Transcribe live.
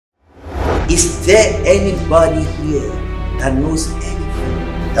Is there anybody here that knows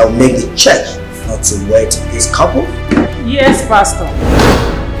anything that will make the church not to wed this couple? Yes, Pastor.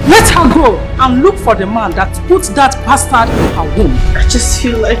 Let her go and look for the man that put that bastard in her womb. I just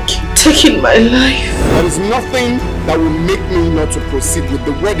feel like taking my life. There is nothing that will make me not to proceed with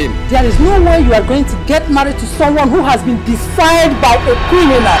the wedding. There is no way you are going to get married to someone who has been defiled by a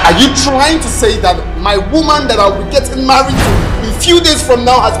criminal. Are you trying to say that my woman that I'll be getting married to in a few days from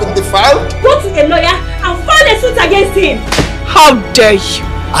now has been defiled? Go to a lawyer and file a suit against him. How dare you?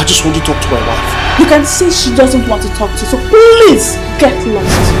 I just want to talk to my wife. You can see she doesn't want to talk to you, so please get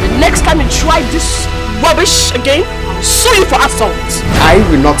lost. The next time you try this rubbish again, I'll sue you for assault. I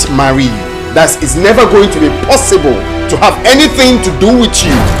will not marry you. It's never going to be possible to have anything to do with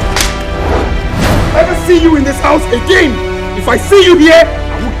you. If I ever see you in this house again, if I see you here,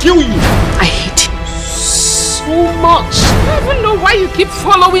 I will kill you. I hate you so much. I don't even know why you keep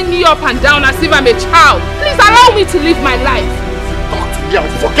following me up and down as if I'm a child. Please allow me to live my life. Yeah,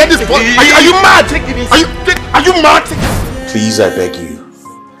 forget this. Are you mad? Are you mad? Please, I beg you,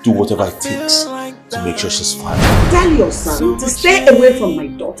 do whatever it takes to make sure she's fine. Tell your son to stay away from my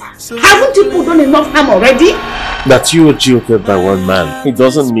daughter. Haven't you put on enough harm already? That you were jilted by one man, it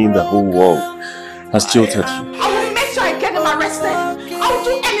doesn't mean the whole world has jilted you. I will make sure I get him arrested. I will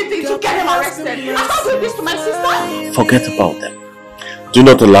do anything to get him arrested. I'm not doing this to my sister. Forget about them. Do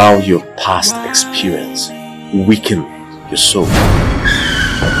not allow your past experience weaken your soul.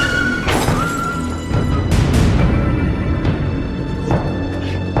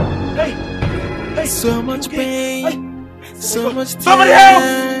 So much pain, so much tears. Somebody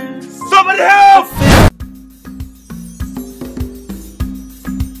help! Somebody help!